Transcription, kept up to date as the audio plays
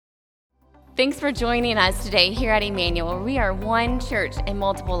Thanks for joining us today here at Emmanuel. We are one church in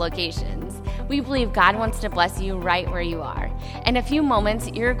multiple locations. We believe God wants to bless you right where you are. In a few moments,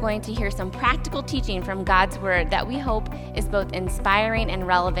 you're going to hear some practical teaching from God's Word that we hope is both inspiring and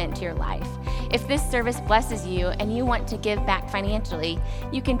relevant to your life. If this service blesses you and you want to give back financially,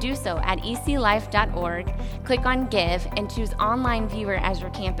 you can do so at eclife.org. Click on Give and choose Online Viewer as your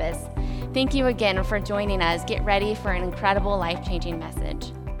campus. Thank you again for joining us. Get ready for an incredible, life-changing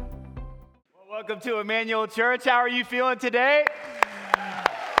message. Welcome to Emmanuel Church. How are you feeling today?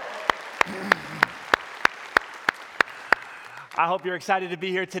 I hope you're excited to be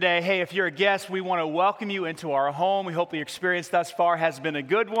here today. Hey, if you're a guest, we want to welcome you into our home. We hope the experience thus far has been a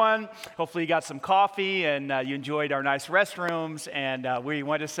good one. Hopefully you got some coffee and you enjoyed our nice restrooms. And we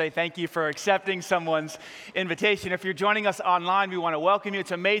want to say thank you for accepting someone's invitation. If you're joining us online, we want to welcome you.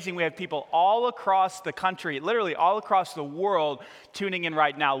 It's amazing. We have people all across the country, literally all across the world, tuning in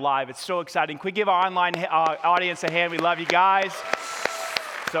right now live. It's so exciting. Can we give our online audience a hand? We love you guys.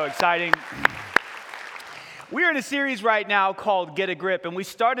 So exciting. We're in a series right now called Get a Grip, and we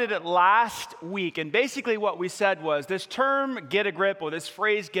started it last week. And basically what we said was this term, get a grip, or this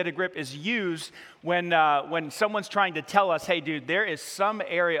phrase, get a grip, is used when someone's trying to tell us, hey, dude, there is some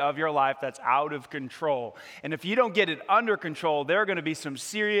area of your life that's out of control. And if you don't get it under control, there are going to be some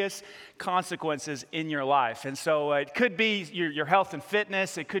serious consequences in your life. And so it could be your health and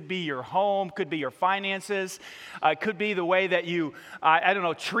fitness. It could be your home. Could be your finances. It could be the way that you,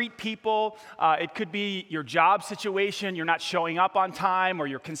 treat people. It could be your job situation. You're not showing up on time or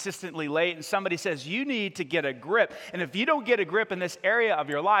you're consistently late. And somebody says, you need to get a grip. And if you don't get a grip in this area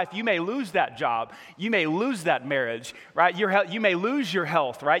of your life, you may lose that job. You may lose that marriage, right? You may lose your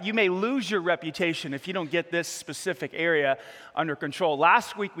health, right? You may lose your reputation if you don't get this specific area under control.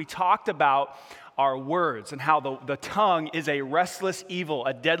 Last week, we talked about our words and how the tongue is a restless evil,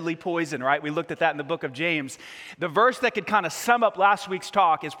 a deadly poison, right? We looked at that in the book of James. The verse that could kind of sum up last week's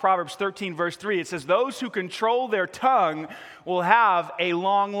talk is Proverbs 13, verse 3. It says, those who control their tongue will have a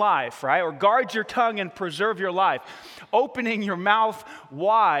long life, right? Or guard your tongue and preserve your life. Opening your mouth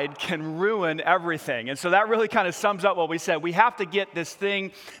wide can ruin everything. And so that really kind of sums up what we said. We have to get this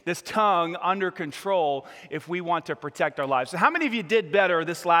tongue under control if we want to protect our lives. So how many of you did better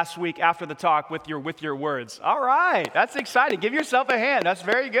this last week after the talk with your words? All right, that's exciting. Give yourself a hand. That's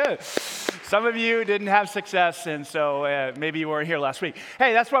very good. Some of you didn't have success, and so maybe you weren't here last week.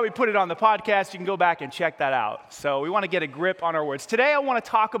 Hey, that's why we put it on the podcast. You can go back and check that out. So we want to get a grip on our words. Today, I want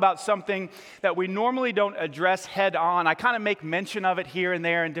to talk about something that we normally don't address head on. I kind of make mention of it here and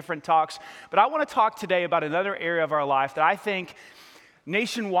there in different talks, but I want to talk today about another area of our life that I think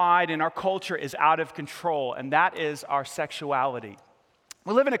nationwide in our culture is out of control, and that is our sexuality.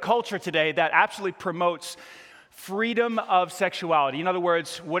 We live in a culture today that absolutely promotes freedom of sexuality. In other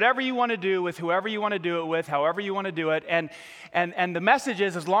words, whatever you want to do with whoever you want to do it with, however you want to do it. And the message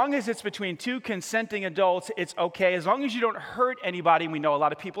is, as long as it's between two consenting adults, it's okay. As long as you don't hurt anybody. We know a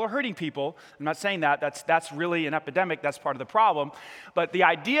lot of people are hurting people. I'm not saying that. That's really an epidemic. That's part of the problem. But the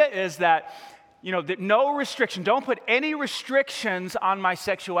idea is that no restriction. Don't put any restrictions on my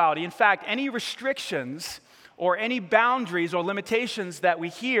sexuality. In fact, any restrictions or any boundaries or limitations that we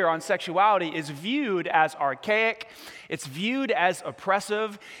hear on sexuality is viewed as archaic, it's viewed as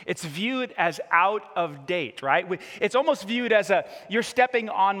oppressive, it's viewed as out of date, right? It's almost viewed as you're stepping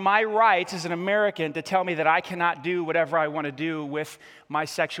on my rights as an American to tell me that I cannot do whatever I want to do with my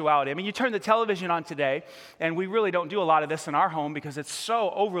sexuality. I mean, you turn the television on today, and we really don't do a lot of this in our home because it's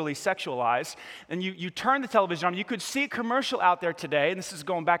so overly sexualized, and you turn the television on, you could see a commercial out there today, and this is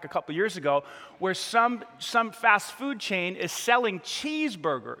going back a couple years ago, where some fast food chain is selling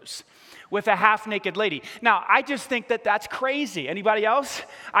cheeseburgers with a half-naked lady. Now, I just think that that's crazy. Anybody else?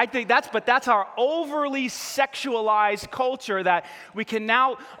 I think that's our overly sexualized culture that we can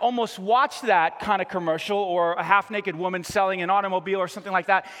now almost watch that kind of commercial or a half-naked woman selling an automobile or something like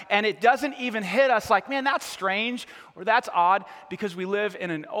that, and it doesn't even hit us like, man, that's strange or that's odd, because we live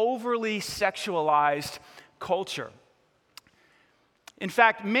in an overly sexualized culture. In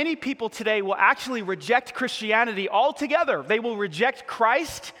fact, many people today will actually reject Christianity altogether. They will reject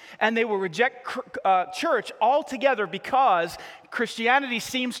Christ and they will reject church altogether because Christianity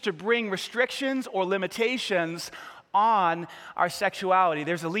seems to bring restrictions or limitations on our sexuality.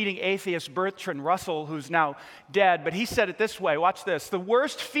 There's a leading atheist, Bertrand Russell, who's now dead, but he said it this way. Watch this. The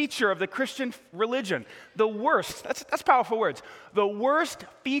worst feature of the Christian religion, that's powerful words. The worst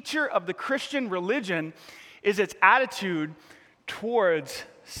feature of the Christian religion is its attitude towards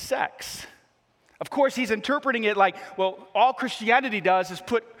sex. Of course, he's interpreting it like, well, all Christianity does is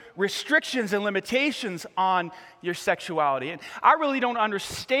put restrictions and limitations on your sexuality. And I really don't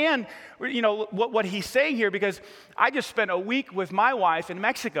understand, what he's saying here, because I just spent a week with my wife in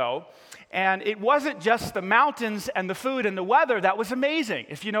Mexico, and it wasn't just the mountains and the food and the weather that was amazing,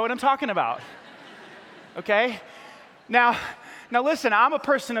 if you know what I'm talking about. Okay? Now listen, I'm a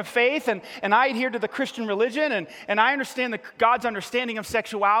person of faith, and I adhere to the Christian religion, and I understand God's understanding of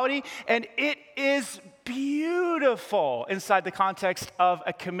sexuality, and it is beautiful inside the context of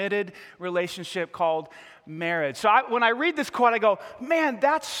a committed relationship called marriage. So when I read this quote, I go, man,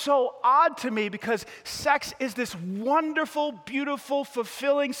 that's so odd to me, because sex is this wonderful, beautiful,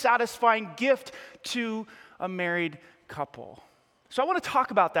 fulfilling, satisfying gift to a married couple. So I want to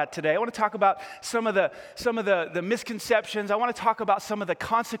talk about that today. I want to talk about some of the misconceptions. I want to talk about some of the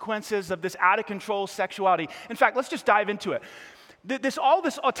consequences of this out-of-control sexuality. In fact, let's just dive into it. All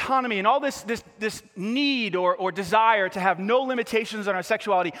this autonomy and all this need or desire to have no limitations on our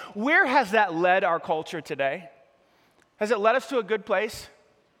sexuality, where has that led our culture today? Has it led us to a good place?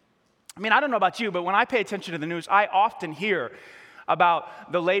 I mean, I don't know about you, but when I pay attention to the news, I often hear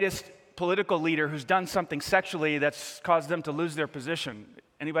about the latest political leader who's done something sexually that's caused them to lose their position.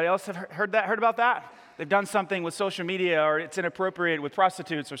 Anybody else have heard about that? They've done something with social media, or it's inappropriate with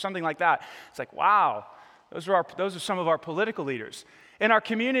prostitutes or something like that. It's like, wow, those are some of our political leaders. In our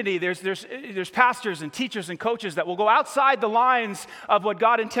community, there's pastors and teachers and coaches that will go outside the lines of what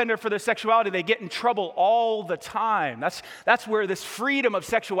God intended for their sexuality. They get in trouble all the time. That's where this freedom of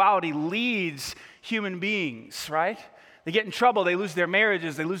sexuality leads human beings, right? They get in trouble, they lose their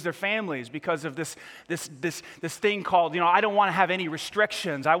marriages, they lose their families because of this thing called, I don't want to have any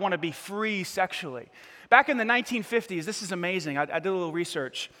restrictions. I want to be free sexually. Back in the 1950s, this is amazing. I did a little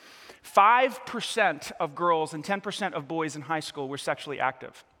research. 5% of girls and 10% of boys in high school were sexually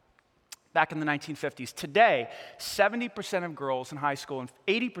active back in the 1950s. Today, 70% of girls in high school and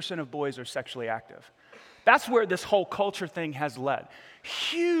 80% of boys are sexually active. That's where this whole culture thing has led.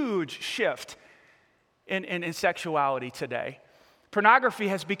 Huge shift in sexuality today. Pornography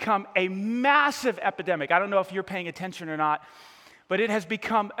has become a massive epidemic. I don't know if you're paying attention or not, but it has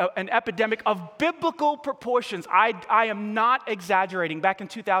become an epidemic of biblical proportions. I am not exaggerating. Back in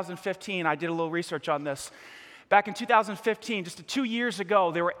 2015, I did a little research on this. Back in 2015, just 2 years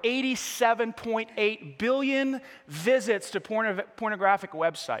ago, there were 87.8 billion visits to pornographic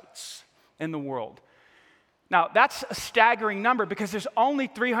websites in the world. Now, that's a staggering number, because there's only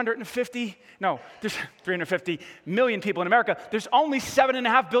 350 million people in America. There's only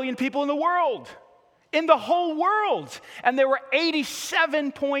 7.5 billion people in the world, in the whole world. And there were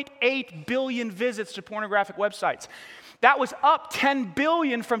 87.8 billion visits to pornographic websites. That was up 10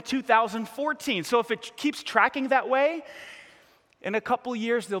 billion from 2014. So if it keeps tracking that way, in a couple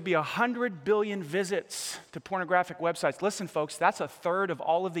years, there'll be 100 billion visits to pornographic websites. Listen, folks, that's a third of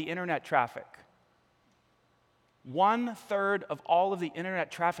all of the internet traffic. 1/3 of all of the internet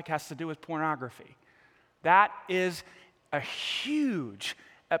traffic has to do with pornography. That is a huge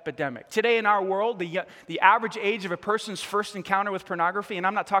epidemic. Today in our world, the average age of a person's first encounter with pornography, and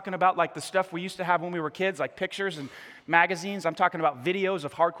I'm not talking about like the stuff we used to have when we were kids, like pictures and magazines. I'm talking about videos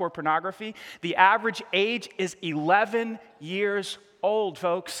of hardcore pornography. The average age is 11 years old,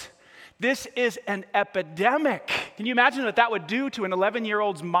 folks. This is an epidemic. Can you imagine what that would do to an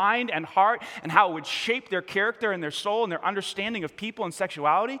 11-year-old's mind and heart, and how it would shape their character and their soul and their understanding of people and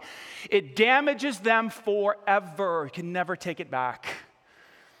sexuality? It damages them forever. You can never take it back.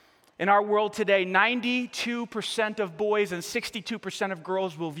 In our world today, 92% of boys and 62% of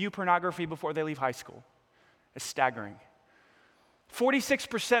girls will view pornography before they leave high school. It's staggering.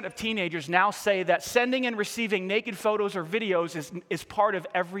 46% of teenagers now say that sending and receiving naked photos or videos is part of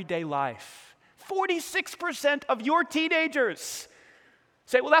everyday life. 46% of your teenagers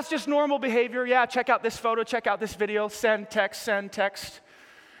say, well, that's just normal behavior. Yeah, check out this photo, check out this video, send text, send text.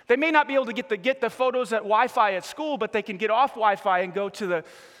 They may not be able to get the photos at Wi-Fi at school, but they can get off Wi-Fi and go to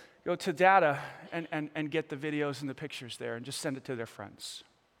data and get the videos and the pictures there and just send it to their friends.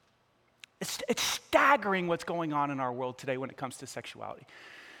 It's staggering what's going on in our world today when it comes to sexuality.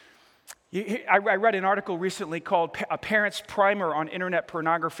 I read an article recently called A Parent's Primer on Internet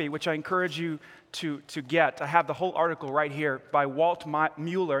Pornography, which I encourage you to get. I have the whole article right here by Walt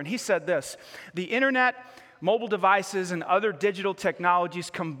Mueller, and he said this: the internet, mobile devices, and other digital technologies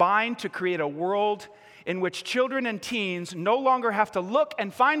combine to create a world in which children and teens no longer have to look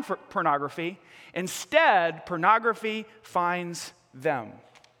and find pornography. Instead, pornography finds them.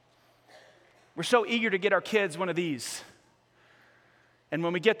 We're so eager to get our kids one of these. And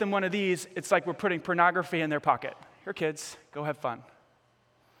when we get them one of these, it's like we're putting pornography in their pocket. Here, kids, go have fun.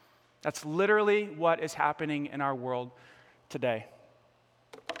 That's literally what is happening in our world today.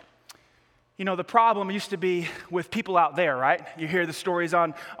 You know, the problem used to be with people out there, right? You hear the stories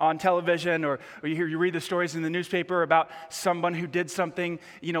on television or you read the stories in the newspaper about someone who did something,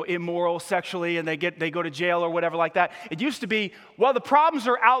 immoral sexually and they go to jail or whatever like that. It used to be, well, the problems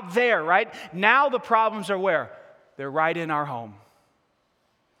are out there, right? Now the problems are where? They're right in our home.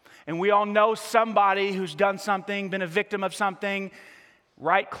 And we all know somebody who's done something, been a victim of something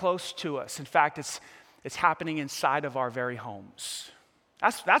right close to us. In fact, it's happening inside of our very homes.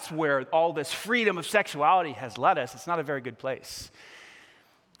 That's where all this freedom of sexuality has led us. It's not a very good place.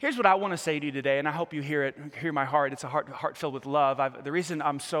 Here's what I want to say to you today, and I hope you hear my heart. It's a heart filled with love. The reason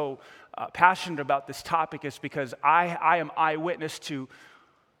I'm so passionate about this topic is because I am eyewitness to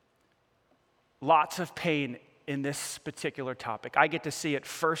lots of pain in this particular topic. I get to see it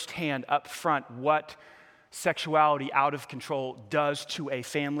firsthand up front what sexuality out of control does to a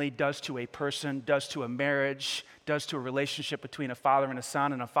family, does to a person, does to a marriage, does to a relationship between a father and a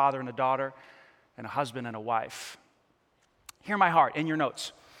son, and a father and a daughter, and a husband and a wife. Hear my heart in your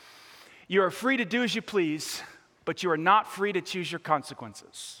notes. You are free to do as you please, but you are not free to choose your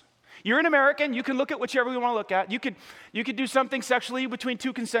consequences. You're an American. You can look at whichever you want to look at. You could do something sexually between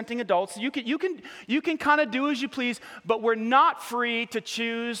two consenting adults. You can kind of do as you please, but we're not free to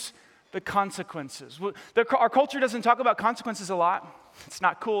choose the consequences. Our culture doesn't talk about consequences a lot. It's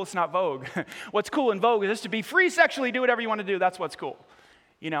not cool. It's not vogue. What's cool and vogue is just to be free sexually, do whatever you want to do. That's what's cool,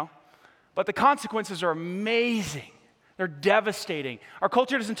 But the consequences are amazing. They're devastating. Our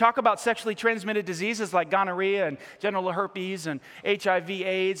culture doesn't talk about sexually transmitted diseases like gonorrhea and genital herpes and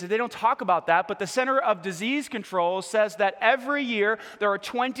HIV/AIDS. They don't talk about that, but the Center of Disease Control says that every year there are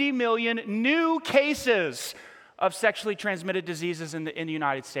 20 million new cases of sexually transmitted diseases in the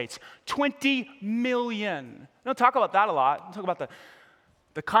United States. 20 million. We don't talk about that a lot. We talk about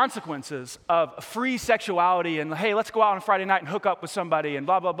the consequences of free sexuality and, hey, let's go out on a Friday night and hook up with somebody and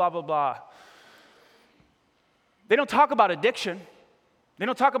blah, blah, blah, blah, blah. They don't talk about addiction. They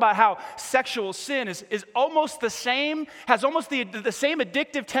don't talk about how sexual sin is almost the same, has almost the same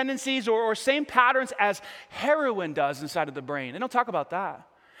addictive tendencies or same patterns as heroin does inside of the brain. They don't talk about that.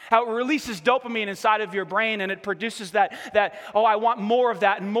 How it releases dopamine inside of your brain and it produces that, I want more of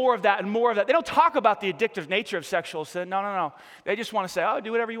that and more of that and more of that. They don't talk about the addictive nature of sexual sin. No. They just want to say,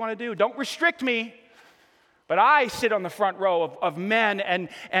 do whatever you want to do. Don't restrict me. But I sit on the front row of men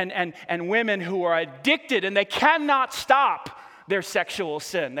and women who are addicted and they cannot stop their sexual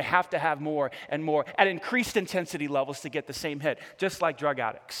sin. They have to have more and more at increased intensity levels to get the same hit, just like drug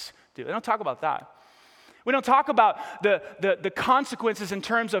addicts do. They don't talk about that. We don't talk about the consequences in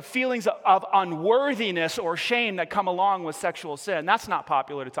terms of feelings of unworthiness or shame that come along with sexual sin. That's not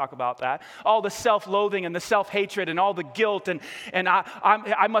popular to talk about that. All the self-loathing and the self-hatred and all the guilt and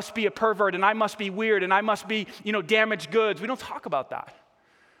I must be a pervert and I must be weird and I must be, damaged goods. We don't talk about that.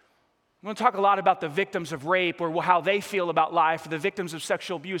 We don't talk a lot about the victims of rape or how they feel about life, or the victims of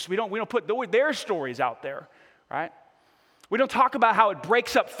sexual abuse. We don't put their stories out there, right? We don't talk about how it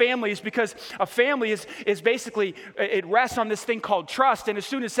breaks up families because a family is basically, it rests on this thing called trust. And as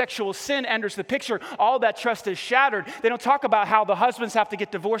soon as sexual sin enters the picture, all that trust is shattered. They don't talk about how the husbands have to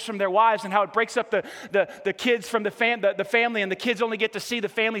get divorced from their wives and how it breaks up the kids from the family, and the kids only get to see the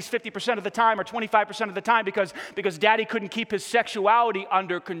families 50% of the time or 25% of the time because daddy couldn't keep his sexuality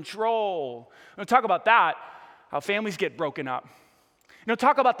under control. We don't talk about that, how families get broken up.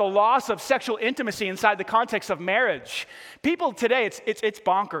 Talk about the loss of sexual intimacy inside the context of marriage. People today, it's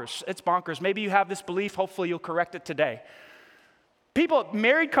bonkers. It's bonkers. Maybe you have this belief. Hopefully you'll correct it today.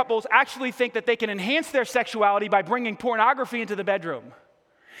 Married couples actually think that they can enhance their sexuality by bringing pornography into the bedroom.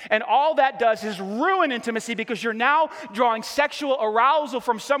 And all that does is ruin intimacy because you're now drawing sexual arousal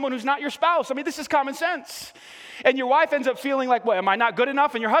from someone who's not your spouse. I mean, this is common sense. And your wife ends up feeling like, am I not good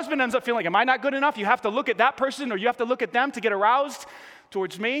enough? And your husband ends up feeling like, am I not good enough? You have to look at that person or you have to look at them to get aroused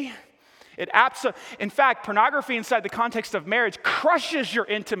towards me. In fact, pornography inside the context of marriage crushes your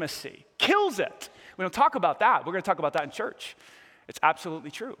intimacy, kills it. We don't talk about that. We're going to talk about that in church. It's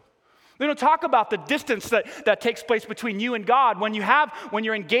absolutely true. We don't talk about the distance that takes place between you and God. When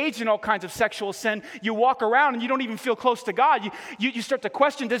you're engaged in all kinds of sexual sin, you walk around and you don't even feel close to God. You start to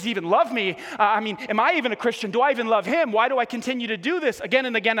question, does he even love me? Am I even a Christian? Do I even love him? Why do I continue to do this? Again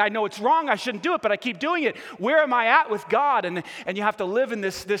and again, I know it's wrong. I shouldn't do it, but I keep doing it. Where am I at with God? And you have to live in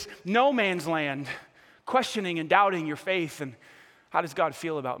this no man's land, questioning and doubting your faith. And how does God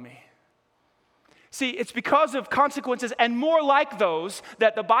feel about me? See, it's because of consequences and more like those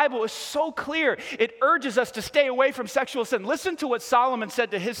that the Bible is so clear. It urges us to stay away from sexual sin. Listen to what Solomon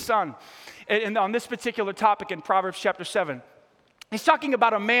said to his son on this particular topic in Proverbs chapter 7. He's talking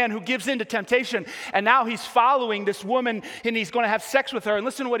about a man who gives in to temptation, and now he's following this woman, and he's going to have sex with her. And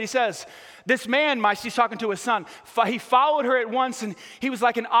listen to what he says. This man, he's talking to his son, he followed her at once, and he was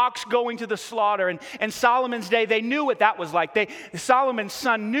like an ox going to the slaughter. And Solomon's day, they knew what that was like. Solomon's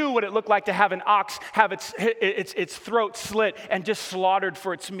son knew what it looked like to have an ox have its throat slit and just slaughtered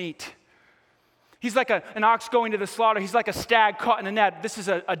for its meat. He's like an ox going to the slaughter. He's like a stag caught in a net. This is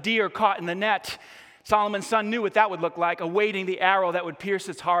a deer caught in the net. Solomon's son knew what that would look like, awaiting the arrow that would pierce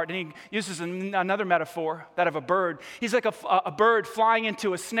its heart. And he uses another metaphor, that of a bird. He's like a bird flying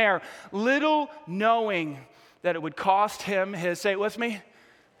into a snare, little knowing that it would cost him say it with me,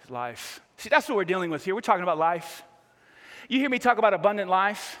 his life. See, that's what we're dealing with here. We're talking about life. You hear me talk about abundant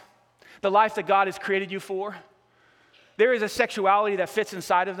life, the life that God has created you for. There is a sexuality that fits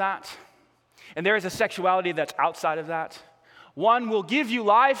inside of that, and there is a sexuality that's outside of that. One will give you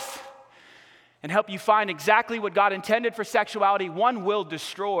life and help you find exactly what God intended for sexuality. One will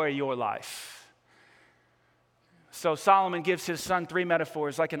destroy your life. So Solomon gives his son 3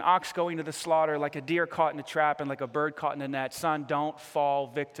 metaphors, like an ox going to the slaughter, like a deer caught in a trap, and like a bird caught in a net. Son, don't fall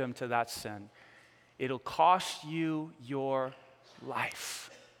victim to that sin. It'll cost you your life.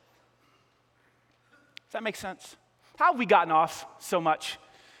 Does that make sense? How have we gotten off so much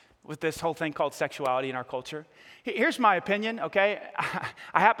with this whole thing called sexuality in our culture? Here's my opinion, okay?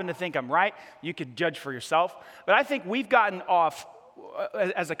 I happen to think I'm right. You could judge for yourself. But I think we've gotten off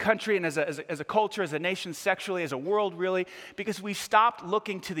as a country and as a culture, as a nation, sexually, as a world, really, because we stopped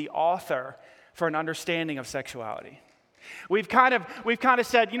looking to the author for an understanding of sexuality. We've kind of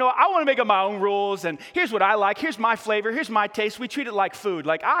said, you know, I want to make up my own rules, and here's what I like, here's my flavor, here's my taste. We treat it like food.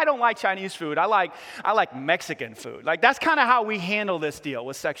 Like, I don't like Chinese food. I like Mexican food. Like, that's kind of how we handle this deal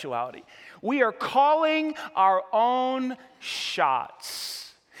with sexuality. We are calling our own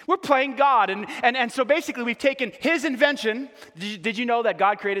shots. We're playing God, and so basically we've taken his invention. Did you know that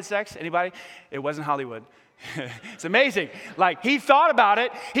God created sex? Anybody? It wasn't Hollywood. It's amazing. Like, he thought about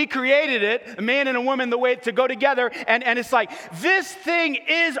it. He created it, a man and a woman, the way to go together. And it's like, this thing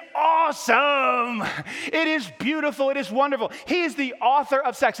is awesome. It is beautiful. It is wonderful. He is the author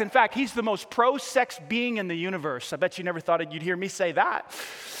of sex. In fact, he's the most pro-sex being in the universe. I bet you never thought you'd hear me say that.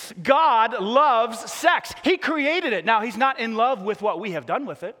 God loves sex. He created it. Now, he's not in love with what we have done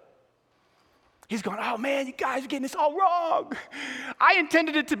with it. He's going, oh man, you guys are getting this all wrong. I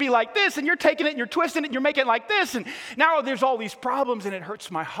intended it to be like this, and you're taking it and you're twisting it and you're making it like this, and now there's all these problems and it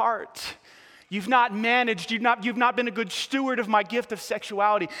hurts my heart. You've not managed, you've not been a good steward of my gift of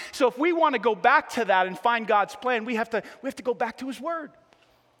sexuality. So if we want to go back to that and find God's plan, we have to go back to his word.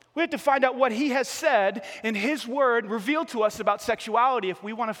 We have to find out what he has said in his word revealed to us about sexuality if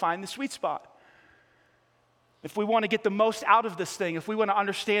we want to find the sweet spot. If we want to get the most out of this thing, if we want to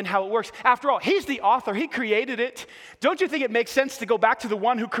understand how it works. After all, he's the author. He created it. Don't you think it makes sense to go back to the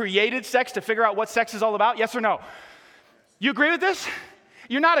one who created sex to figure out what sex is all about? Yes or no? You agree with this?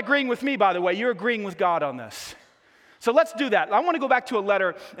 You're not agreeing with me, by the way. You're agreeing with God on this. So let's do that. I want to go back to a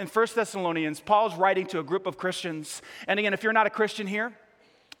letter in 1 Thessalonians. Paul's writing to a group of Christians. And again, if you're not a Christian here,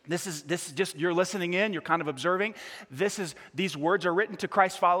 this is just, you're listening in, you're kind of observing. These words are written to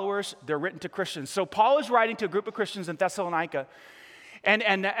Christ followers, they're written to Christians. So Paul is writing to a group of Christians in Thessalonica, and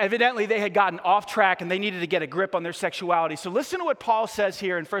evidently they had gotten off track and they needed to get a grip on their sexuality. So listen to what Paul says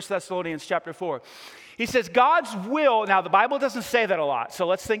here in 1 Thessalonians chapter 4. He says, God's will, now the Bible doesn't say that a lot, so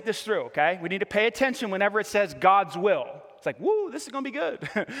let's think this through, okay? We need to pay attention whenever it says God's will. It's like, woo, this is going to be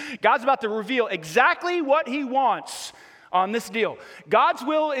good. God's about to reveal exactly what he wants on this deal. God's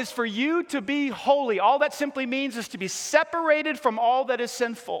will is for you to be holy. All that simply means is to be separated from all that is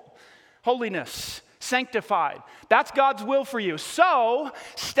sinful. Holiness, sanctified. That's God's will for you. So,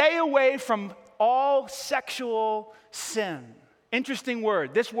 stay away from all sexual sin. Interesting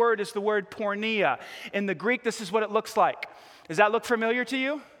word. This word is the word porneia. In the Greek, this is what it looks like. Does that look familiar to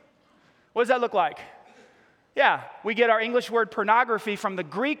you? What does that look like? Yeah, we get our English word pornography from the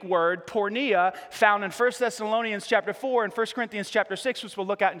Greek word porneia, found in 1 Thessalonians chapter 4 and 1 Corinthians chapter 6, which we'll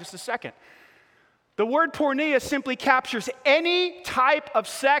look at in just a second. The word porneia simply captures any type of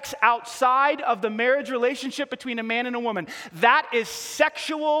sex outside of the marriage relationship between a man and a woman. That is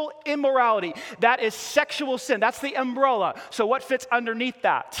sexual immorality. That is sexual sin. That's the umbrella. So what fits underneath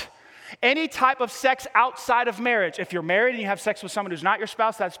that? Any type of sex outside of marriage. If you're married and you have sex with someone who's not your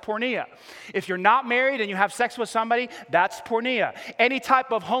spouse, that's porneia. If you're not married and you have sex with somebody, that's porneia. Any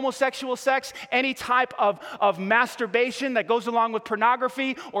type of homosexual sex, any type of masturbation that goes along with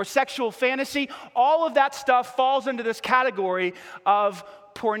pornography or sexual fantasy, all of that stuff falls into this category of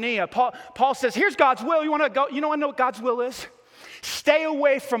porneia. Paul says, here's God's will. You want to know what God's will is? Stay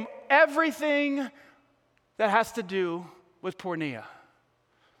away from everything that has to do with porneia.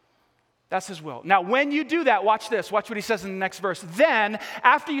 That's his will. Now, when you do that, watch this. Watch what he says in the next verse. Then,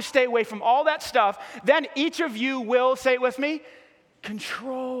 after you stay away from all that stuff, then each of you will, say it with me,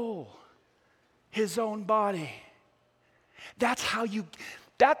 control his own body. That's how you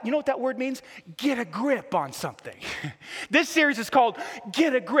know what that word means? Get a grip on something. This series is called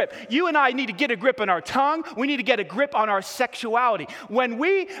Get a Grip. You and I need to get a grip on our tongue. We need to get a grip on our sexuality. When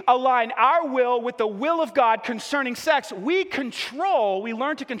we align our will with the will of God concerning sex, we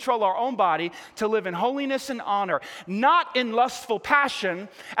learn to control our own body to live in holiness and honor, not in lustful passion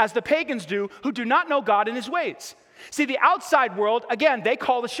as the pagans do who do not know God and his ways. See, the outside world, again, they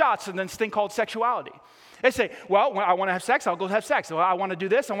call the shots in this thing called sexuality. They say, well, when I want to have sex, I'll go have sex. Well, I want to do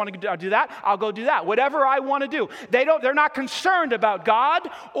this, I want to do that, I'll go do that. Whatever I want to do. They're not concerned about God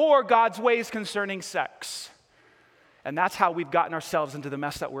or God's ways concerning sex. And that's how we've gotten ourselves into the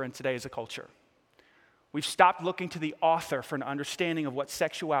mess that we're in today as a culture. We've stopped looking to the author for an understanding of what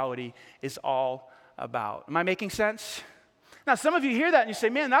sexuality is all about. Am I making sense? Now, some of you hear that and you say,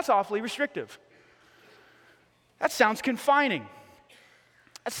 man, that's awfully restrictive. That sounds confining.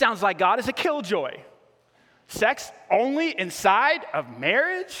 That sounds like God is a killjoy. Sex only inside of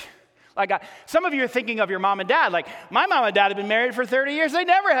marriage? Some of you are thinking of your mom and dad. Like, my mom and dad have been married for 30 years. They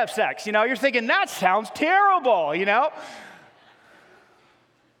never have sex. You're thinking, that sounds terrible, Well,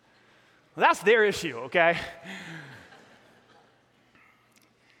 that's their issue, okay?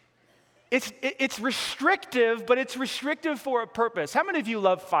 It's restrictive, but it's restrictive for a purpose. How many of you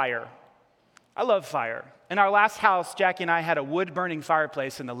love fire? I love fire. In our last house, Jackie and I had a wood-burning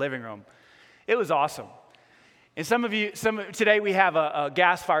fireplace in the living room. It was awesome. And today we have a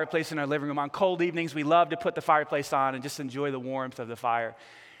gas fireplace in our living room. On cold evenings, we love to put the fireplace on and just enjoy the warmth of the fire.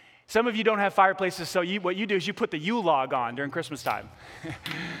 Some of you don't have fireplaces, so what you do is you put the Yule-log on during Christmas time.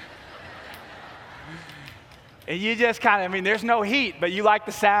 And you just there's no heat, but you like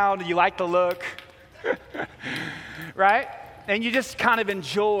the sound, and you like the look, right? And you just kind of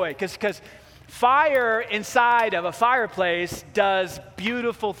enjoy, because fire inside of a fireplace does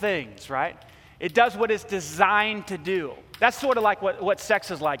beautiful things, right? It does what it's designed to do. That's sort of like what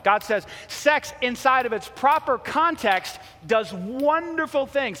sex is like. God says sex inside of its proper context does wonderful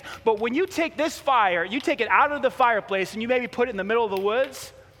things. But when you take this fire, you take it out of the fireplace and you maybe put it in the middle of the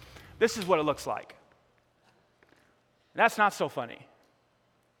woods, this is what it looks like. That's not so funny.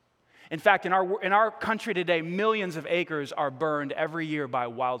 In fact, in our country today, millions of acres are burned every year by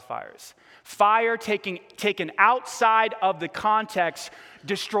wildfires. Fire taken outside of the context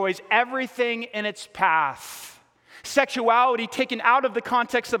destroys everything in its path. Sexuality taken out of the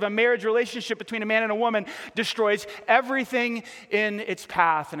context of a marriage relationship between a man and a woman destroys everything in its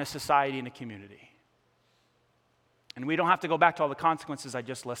path in a society and a community. And we don't have to go back to all the consequences I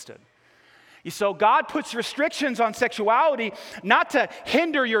just listed. So God puts restrictions on sexuality not to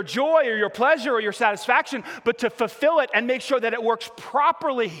hinder your joy or your pleasure or your satisfaction, but to fulfill it and make sure that it works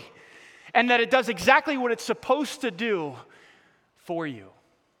properly and that it does exactly what it's supposed to do for you.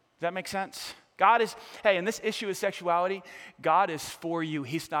 Does that make sense? In this issue of sexuality, God is for you.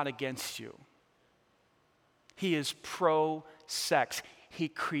 He's not against you. He is pro-sex. He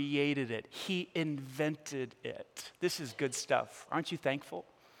created it. He invented it. This is good stuff. Aren't you thankful?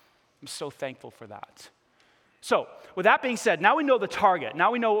 I'm so thankful for that. So, with that being said, now we know the target.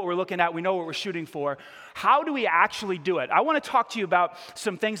 Now we know what we're looking at. We know what we're shooting for. How do we actually do it? I want to talk to you about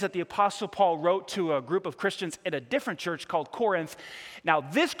some things that the Apostle Paul wrote to a group of Christians in a different church called Corinth. Now,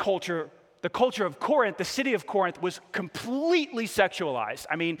 this culture, the culture of Corinth, the city of Corinth, was completely sexualized.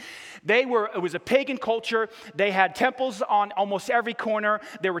 It was a pagan culture. They had temples on almost every corner.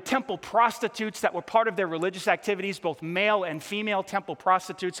 There were temple prostitutes that were part of their religious activities, both male and female temple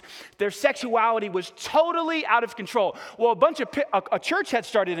prostitutes. Their sexuality was totally out of control. Well, a church had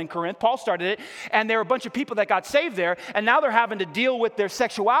started in Corinth. Paul started it, and there were a bunch of people that got saved there, and now they're having to deal with their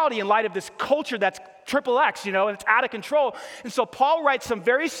sexuality in light of this culture that's XXX, and it's out of control. And so Paul writes some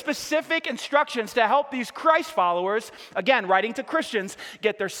very specific instructions to help these Christ followers, again, writing to Christians,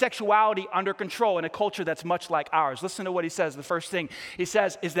 get their sexuality under control in a culture that's much like ours. Listen to what he says. The first thing he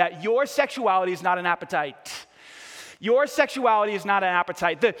says is that your sexuality is not an appetite. Your sexuality is not an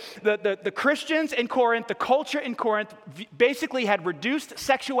appetite. The Christians in Corinth, the culture in Corinth, basically had reduced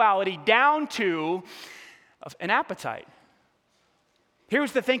sexuality down to an appetite.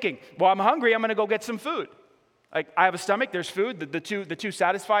 Here's the thinking. Well, I'm hungry. I'm going to go get some food. Like, I have a stomach. There's food. The two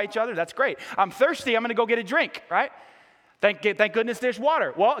satisfy each other. That's great. I'm thirsty. I'm going to go get a drink, right? Thank goodness there's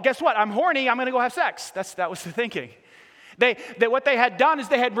water. Well, guess what? I'm horny. I'm going to go have sex. That was the thinking. What they had done is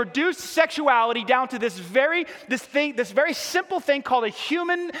they had reduced sexuality down to this very simple thing called a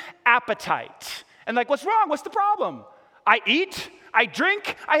human appetite. And what's wrong? What's the problem? I eat, I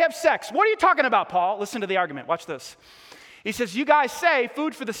drink, I have sex. What are you talking about, Paul? Listen to the argument. Watch this. He says, you guys say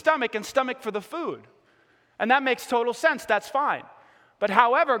food for the stomach and stomach for the food. And that makes total sense. That's fine. But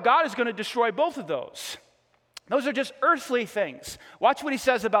however, God is going to destroy both of those. Those are just earthly things. Watch what he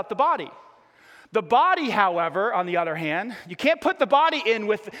says about the body. The body, however, on the other hand, you can't put the body in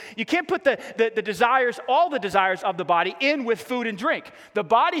with, you can't put the desires, all the desires of the body in with food and drink. The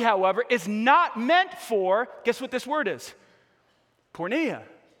body, however, is not meant for, guess what this word is? Porneia.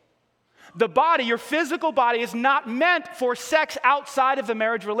 The body, your physical body, is not meant for sex outside of the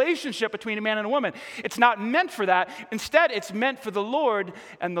marriage relationship between a man and a woman. It's not meant for that. Instead, it's meant for the Lord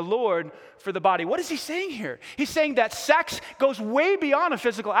and the Lord for the body. What is he saying here? He's saying that sex goes way beyond a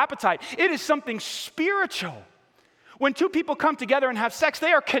physical appetite. It is something spiritual. When two people come together and have sex,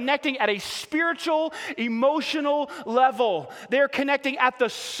 they are connecting at a spiritual, emotional level. They are connecting at the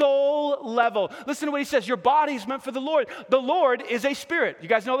soul level. Listen to what he says. Your body is meant for the Lord. The Lord is a spirit. You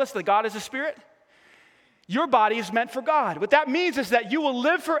guys know this, that God is a spirit? Your body is meant for God. What that means is that you will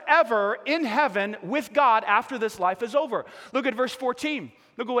live forever in heaven with God after this life is over. Look at verse 14.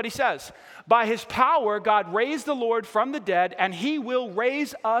 Look at what he says. By his power, God raised the Lord from the dead, and he will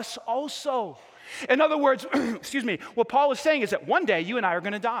raise us also. In other words, what Paul is saying is that one day you and I are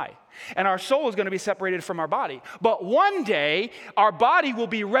going to die, and our soul is going to be separated from our body. But one day, our body will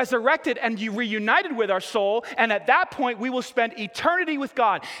be resurrected and reunited with our soul, and at that point, we will spend eternity with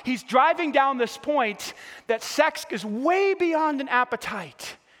God. He's driving down this point that sex is way beyond an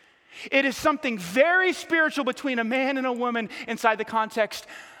appetite. It is something very spiritual between a man and a woman inside the context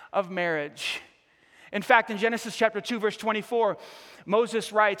of marriage. In fact, in Genesis chapter 2, verse 24,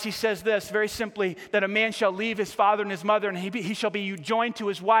 Moses writes, he says this very simply, that a man shall leave his father and his mother, and he shall be joined to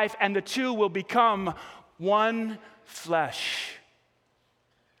his wife, and the two will become one flesh.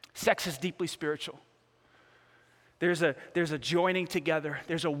 Sex is deeply spiritual. There's a joining together.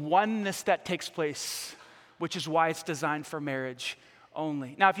 There's a oneness that takes place, which is why it's designed for marriage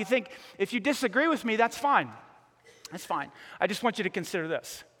only. Now, if you disagree with me, that's fine. That's fine. I just want you to consider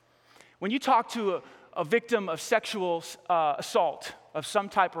this. When you talk to a victim of sexual assault of some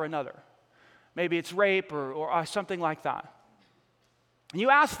type or another, maybe it's rape or something like that, and you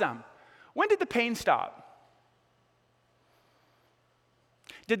ask them, when did the pain stop?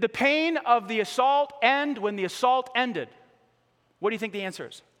 Did the pain of the assault end when the assault ended? What do you think the answer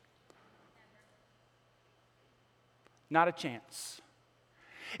is? Not a chance.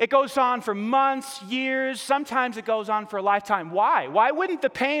 It goes on for months, years, sometimes it goes on for a lifetime. Why? Why wouldn't the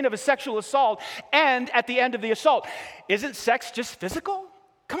pain of a sexual assault end at the end of the assault? Isn't sex just physical?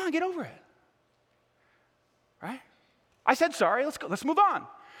 Come on, get over it. Right? I said sorry, let's move on.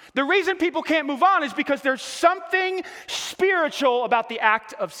 The reason people can't move on is because there's something spiritual about the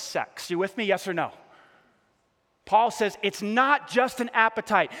act of sex. You with me, yes or no? Paul says it's not just an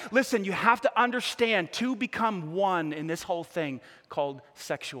appetite. Listen, you have to understand to become one in this whole thing called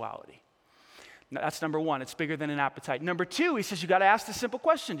sexuality. Now, that's number one. It's bigger than an appetite. Number two, he says you got to ask the simple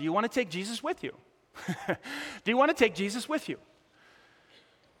question. Do you want to take Jesus with you? Do you want to take Jesus with you?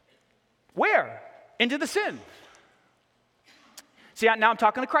 Where? Into the sin. See, now I'm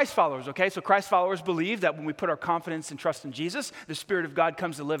talking to Christ followers, okay? So Christ followers believe that when we put our confidence and trust in Jesus, the Spirit of God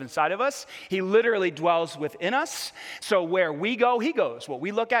comes to live inside of us. He literally dwells within us. So where we go, he goes. What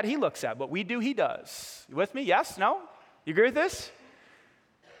we look at, he looks at. What we do, he does. You with me? Yes? No? You agree with this?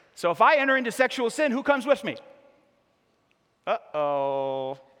 So if I enter into sexual sin, who comes with me?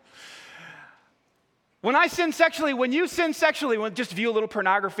 Uh-oh. When you sin sexually, just view a little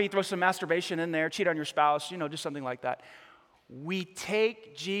pornography, throw some masturbation in there, cheat on your spouse, just something like that. We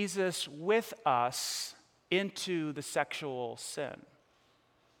take Jesus with us into the sexual sin.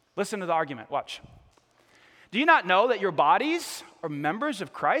 Listen to the argument. Watch. Do you not know that your bodies are members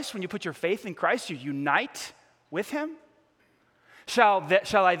of Christ? When you put your faith in Christ, you unite with him? Shall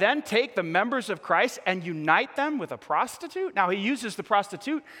I then take the members of Christ and unite them with a prostitute? Now, he uses the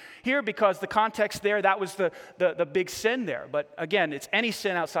prostitute here because the context there, that was the big sin there. But again, it's any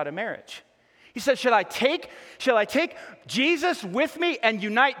sin outside of marriage. He says, shall I take Jesus with me and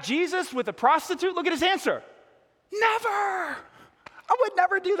unite Jesus with a prostitute? Look at his answer. Never. I would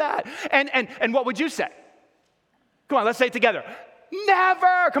never do that. And what would you say? Come on, let's say it together.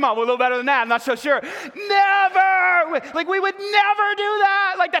 Never. Come on, we're a little better than that. I'm not so sure. Never. Like we would never do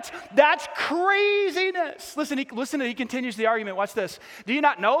that. Like that's craziness. Listen, he continues the argument. Watch this. Do you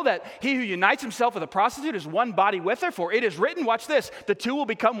not know that he who unites himself with a prostitute is one body with her? For it is written, watch this, the two will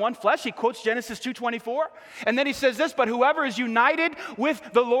become one flesh. He quotes Genesis 2:24. And then he says this, but whoever is united with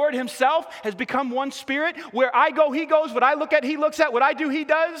the Lord himself has become one spirit. Where I go, he goes. What I look at, he looks at. What I do, he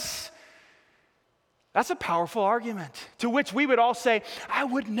does. That's a powerful argument, to which we would all say, I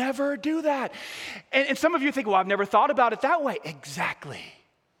would never do that. And some of you think, well, I've never thought about it that way. Exactly.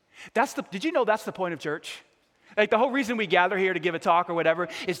 Did you know that's the point of church? Like the whole reason we gather here to give a talk or whatever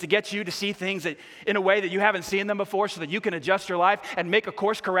is to get you to see things in a way that you haven't seen them before so that you can adjust your life and make a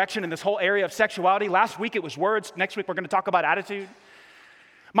course correction in this whole area of sexuality. Last week it was words. Next week we're going to talk about attitude.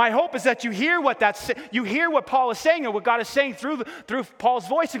 My hope is that you hear what Paul is saying and what God is saying through Paul's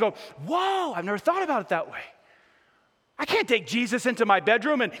voice and go, whoa, I've never thought about it that way. I can't take Jesus into my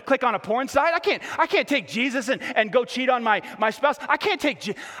bedroom and click on a porn site. I can't take Jesus and go cheat on my spouse.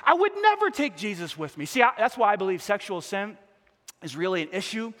 I would never take Jesus with me. See, that's why I believe sexual sin is really an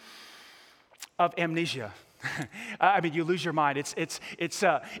issue of amnesia. I mean, you lose your mind. It's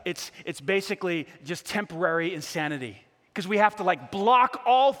basically just temporary insanity because we have to block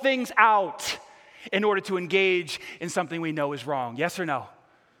all things out in order to engage in something we know is wrong. Yes or no?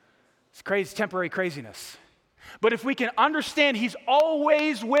 It's crazy, temporary craziness. But if we can understand he's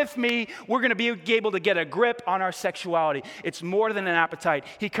always with me, we're going to be able to get a grip on our sexuality. It's more than an appetite.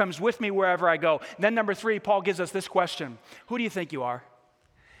 He comes with me wherever I go. Then number 3, Paul gives us this question. Who do you think you are?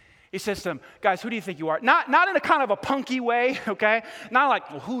 He says to them, guys, who do you think you are? Not in a kind of a punky way, okay? Not like,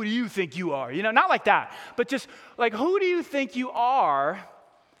 well, who do you think you are? Not like that. But just like, who do you think you are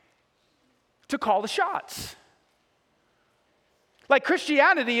to call the shots? Like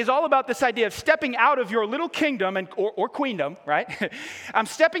Christianity is all about this idea of stepping out of your little kingdom or queendom, right? I'm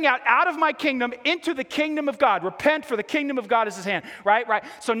stepping out of my kingdom into the kingdom of God. Repent, for the kingdom of God is his hand, right?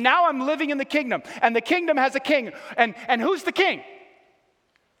 So now I'm living in the kingdom, and the kingdom has a king. And who's the king?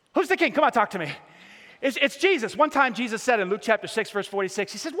 Who's the king? Come on, talk to me. It's Jesus. One time Jesus said in Luke chapter 6, verse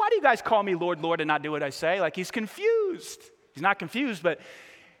 46, he said, why do you guys call me Lord, Lord, and not do what I say? Like he's confused. He's not confused, but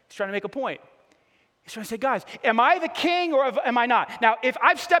he's trying to make a point. He's trying to say, guys, am I the king or am I not? Now, if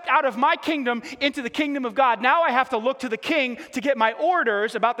I've stepped out of my kingdom into the kingdom of God, now I have to look to the king to get my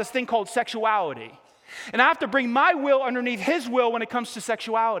orders about this thing called sexuality. And I have to bring my will underneath his will when it comes to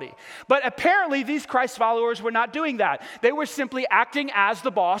sexuality. But apparently, these Christ followers were not doing that. They were simply acting as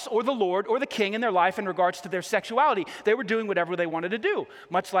the boss or the Lord or the king in their life in regards to their sexuality. They were doing whatever they wanted to do,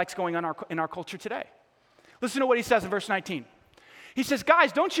 much like going on in our culture today. Listen to what he says in verse 19. He says,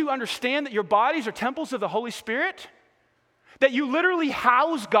 guys, don't you understand that your bodies are temples of the Holy Spirit? That you literally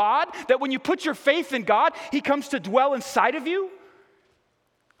house God? That when you put your faith in God, he comes to dwell inside of you?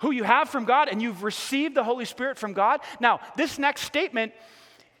 Who you have from God, and you've received the Holy Spirit from God? Now, this next statement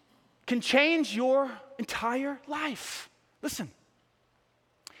can change your entire life. Listen.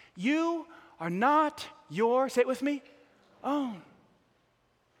 You are not your, say it with me, own.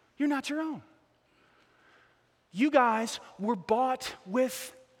 You're not your own. You guys were bought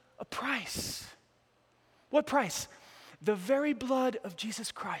with a price. What price? The very blood of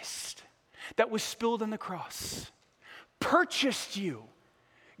Jesus Christ that was spilled on the cross purchased you.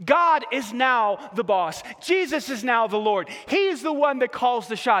 God is now the boss. Jesus is now the Lord. He's the one that calls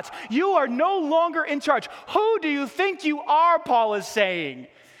the shots. You are no longer in charge. Who do you think you are, Paul is saying?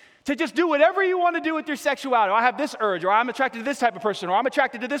 To just do whatever you want to do with your sexuality. I have this urge, or I'm attracted to this type of person, or I'm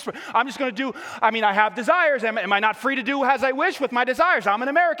attracted to this. I'm just going to do, I have desires. Am I not free to do as I wish with my desires? I'm an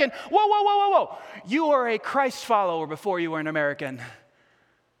American. Whoa. You are a Christ follower before you were an American.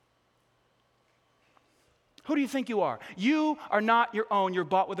 Who do you think you are? You are not your own. You're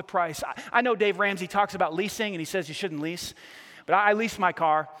bought with a price. I know Dave Ramsey talks about leasing, and he says you shouldn't lease. But I lease my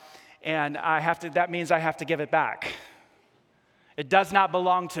car, and that means I have to give it back. It does not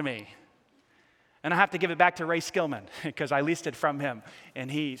belong to me. And I have to give it back to Ray Skillman because I leased it from him. And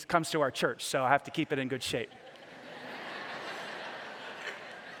he comes to our church, so I have to keep it in good shape.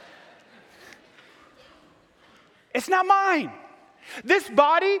 It's not mine. This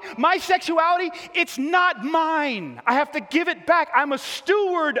body, my sexuality, it's not mine. I have to give it back. I'm a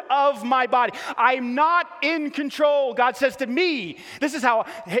steward of my body. I'm not in control. God says to me,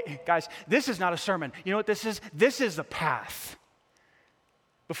 hey guys, this is not a sermon. You know what this is? This is the path.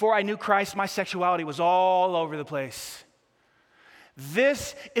 Before I knew Christ, my sexuality was all over the place.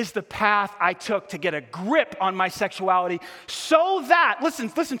 This is the path I took to get a grip on my sexuality so that,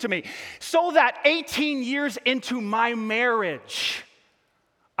 listen to me, so that 18 years into my marriage,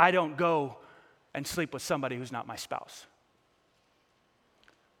 I don't go and sleep with somebody who's not my spouse.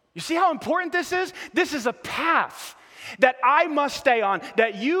 You see how important this is? This is a path that I must stay on,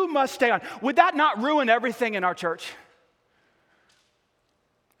 that you must stay on. Would that not ruin everything in our church?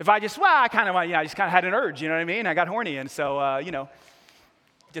 If I just kind of had an urge, you know what I mean? I got horny, and so,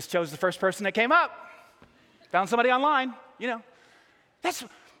 just chose the first person that came up. Found somebody online,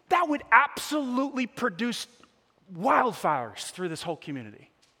 That would absolutely produce wildfires through this whole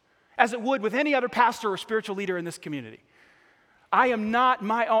community. as it would with any other pastor or spiritual leader in this community. I am not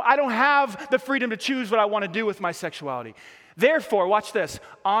my own. I don't have the freedom to choose what I want to do with my sexuality. Therefore, watch this,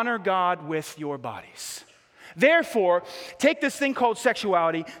 honor God with your bodies. Therefore, take this thing called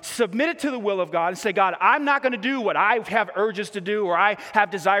sexuality, submit it to the will of God, and say, God, I'm not going to do what I have urges to do or I have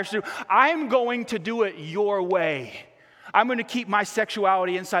desires to do. I'm going to do it your way. I'm going to keep my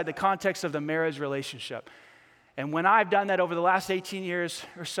sexuality inside the context of the marriage relationship. And when I've done that over the last 18 years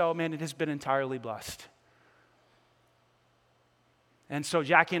or so, man, it has been entirely blessed. And so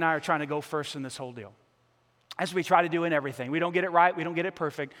Jackie and I are trying to go first in this whole deal, as we try to do in everything. We don't get it right, we don't get it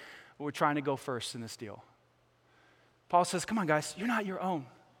perfect, but we're trying to go first in this deal. Paul says, come on, guys, you're not your own.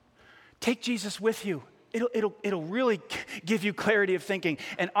 Take Jesus with you. It'll really give you clarity of thinking,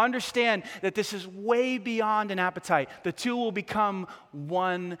 and understand that this is way beyond an appetite. The two will become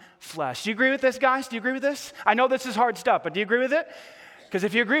one flesh. Do you agree with this, guys? Do you agree with this? I know this is hard stuff, but do you agree with it? Because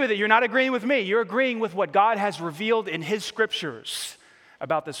if you agree with it, you're not agreeing with me. You're agreeing with what God has revealed in his scriptures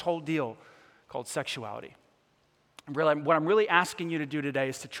about this whole deal called sexuality. And what I'm really asking you to do today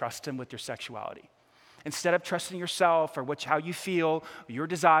is to trust him with your sexuality. Instead of trusting yourself or how you feel, or your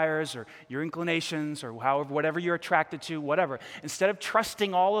desires or your inclinations or whatever you're attracted to, whatever. Instead of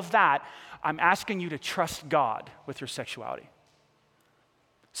trusting all of that, I'm asking you to trust God with your sexuality.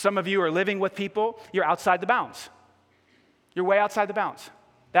 Some of you are living with people, you're outside the bounds. You're way outside the bounds.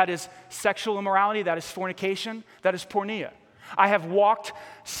 That is sexual immorality, that is fornication, that is porneia. I have walked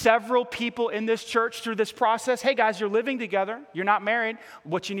several people in this church through this process. Hey guys, you're living together, you're not married.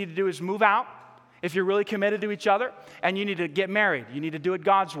 What you need to do is move out if you're really committed to each other, and you need to get married. You need to do it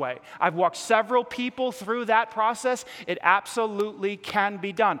God's way. I've walked several people through that process. It absolutely can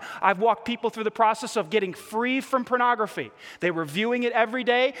be done. I've walked people through the process of getting free from pornography. They were viewing it every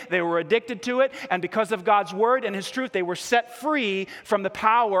day. They were addicted to it. And because of God's word and his truth, they were set free from the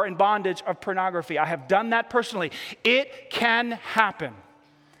power and bondage of pornography. I have done that personally. It can happen.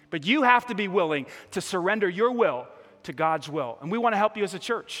 But you have to be willing to surrender your will to God's will. And we want to help you as a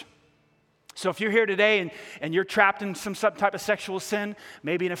church. So if you're here today and you're trapped in some type of sexual sin,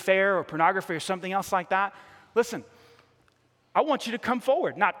 maybe an affair or pornography or something else like that, listen, I want you to come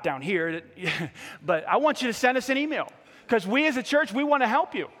forward, not down here, but I want you to send us an email, because we as a church, we want to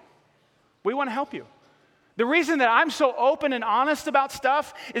help you. We want to help you. The reason that I'm so open and honest about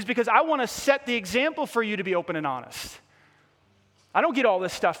stuff is because I want to set the example for you to be open and honest. I don't get all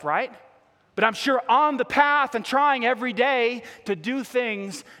this stuff right. But I'm sure on the path and trying every day to do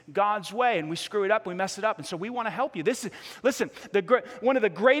things God's way. And we screw it up, we mess it up. And so we want to help you. Listen, one of the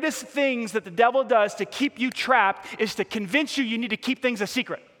greatest things that the devil does to keep you trapped is to convince you need to keep things a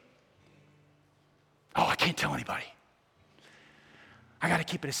secret. Oh, I can't tell anybody. I got to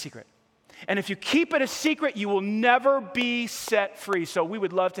keep it a secret. And if you keep it a secret, you will never be set free. So we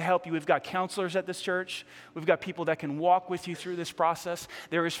would love to help you. We've got counselors at this church. We've got people that can walk with you through this process.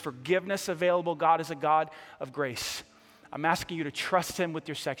 There is forgiveness available. God is a God of grace. I'm asking you to trust him with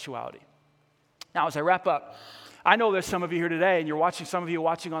your sexuality. Now, as I wrap up, I know there's some of you here today, and some of you are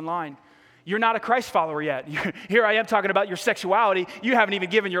watching online. You're not a Christ follower yet. Here I am talking about your sexuality. You haven't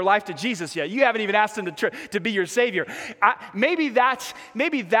even given your life to Jesus yet. You haven't even asked him to be your Savior. Maybe that's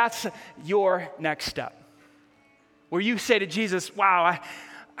your next step, where you say to Jesus, wow,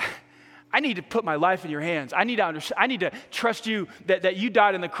 I need to put my life in your hands. I need to trust you that you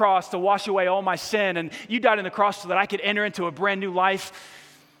died on the cross to wash away all my sin, and you died on the cross so that I could enter into a brand new life.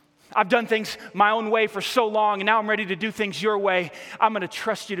 I've done things my own way for so long, and now I'm ready to do things your way. I'm going to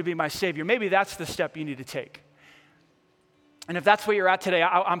trust you to be my Savior. Maybe that's the step you need to take. And if that's where you're at today,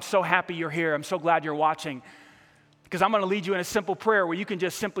 I'm so happy you're here. I'm so glad you're watching, because I'm going to lead you in a simple prayer where you can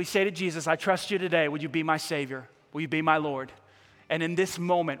just simply say to Jesus, I trust you today. Would you be my Savior? Will you be my Lord? And in this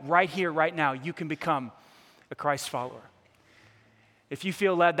moment, right here, right now, you can become a Christ follower. If you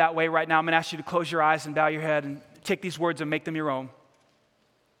feel led that way right now, I'm going to ask you to close your eyes and bow your head and take these words and make them your own.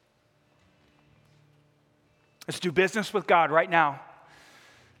 Let's do business with God right now.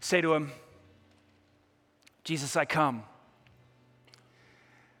 Say to him, Jesus, I come.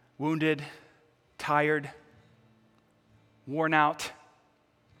 Wounded, tired, worn out.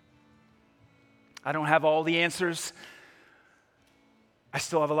 I don't have all the answers. I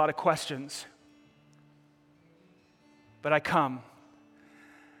still have a lot of questions. But I come.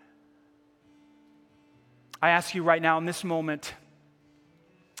 I ask you right now in this moment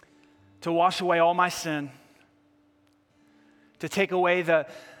to wash away all my sin, to take away the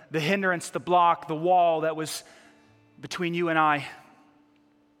hindrance, the block, the wall that was between you and I.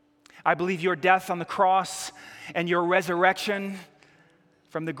 I believe your death on the cross and your resurrection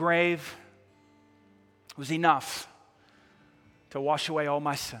from the grave was enough to wash away all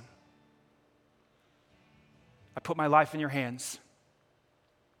my sin. I put my life in your hands.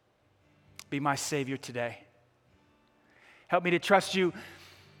 Be my Savior today. Help me to trust you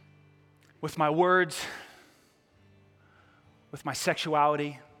with my words, with my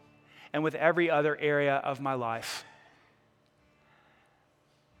sexuality, and with every other area of my life.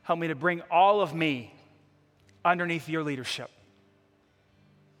 Help me to bring all of me underneath your leadership,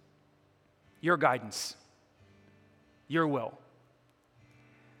 your guidance, your will.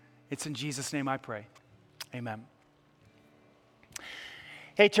 It's in Jesus' name I pray. Amen.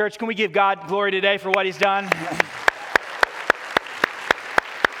 Hey, church, can we give God glory today for what he's done?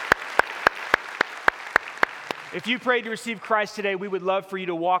 If you prayed to receive Christ today, we would love for you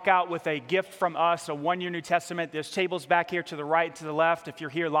to walk out with a gift from us, a one-year New Testament. There's tables back here to the right and to the left if you're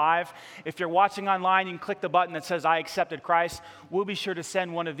here live. If you're watching online, you can click the button that says, I accepted Christ. We'll be sure to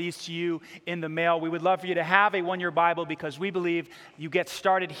send one of these to you in the mail. We would love for you to have a one-year Bible because we believe you get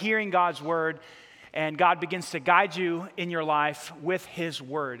started hearing God's word and God begins to guide you in your life with his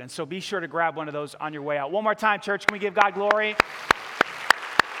word. And so be sure to grab one of those on your way out. One more time, church, can we give God glory?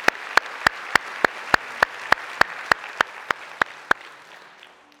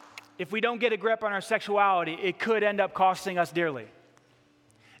 If we don't get a grip on our sexuality, it could end up costing us dearly.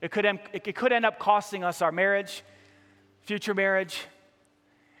 It could end up costing us our marriage, future marriage.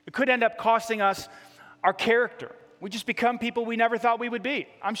 It could end up costing us our character. We just become people we never thought we would be.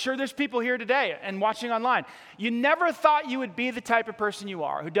 I'm sure there's people here today and watching online. You never thought you would be the type of person you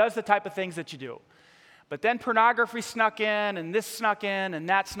are, who does the type of things that you do. But then pornography snuck in, and this snuck in, and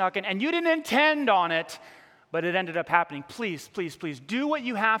that snuck in, and you didn't intend on it, but it ended up happening. Please, please, please do what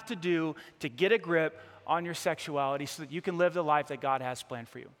you have to do to get a grip on your sexuality so that you can live the life that God has planned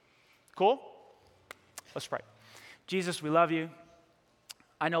for you. Cool? Let's pray. Jesus, we love you.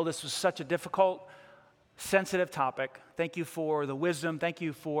 I know this was such a difficult, sensitive topic. Thank you for the wisdom. Thank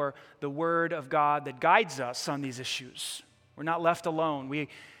you for the word of God that guides us on these issues. We're not left alone.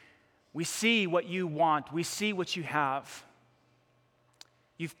 We see what you want. We see what you have.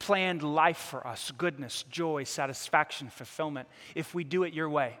 You've planned life for us, goodness, joy, satisfaction, fulfillment, if we do it your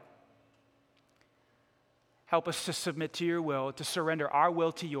way. Help us to submit to your will, to surrender our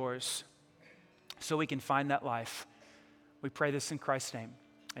will to yours, so we can find that life. We pray this in Christ's name.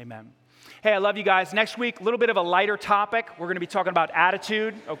 Amen. Hey, I love you guys. Next week, a little bit of a lighter topic. We're going to be talking about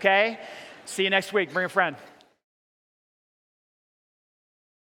attitude, okay? See you next week. Bring a friend.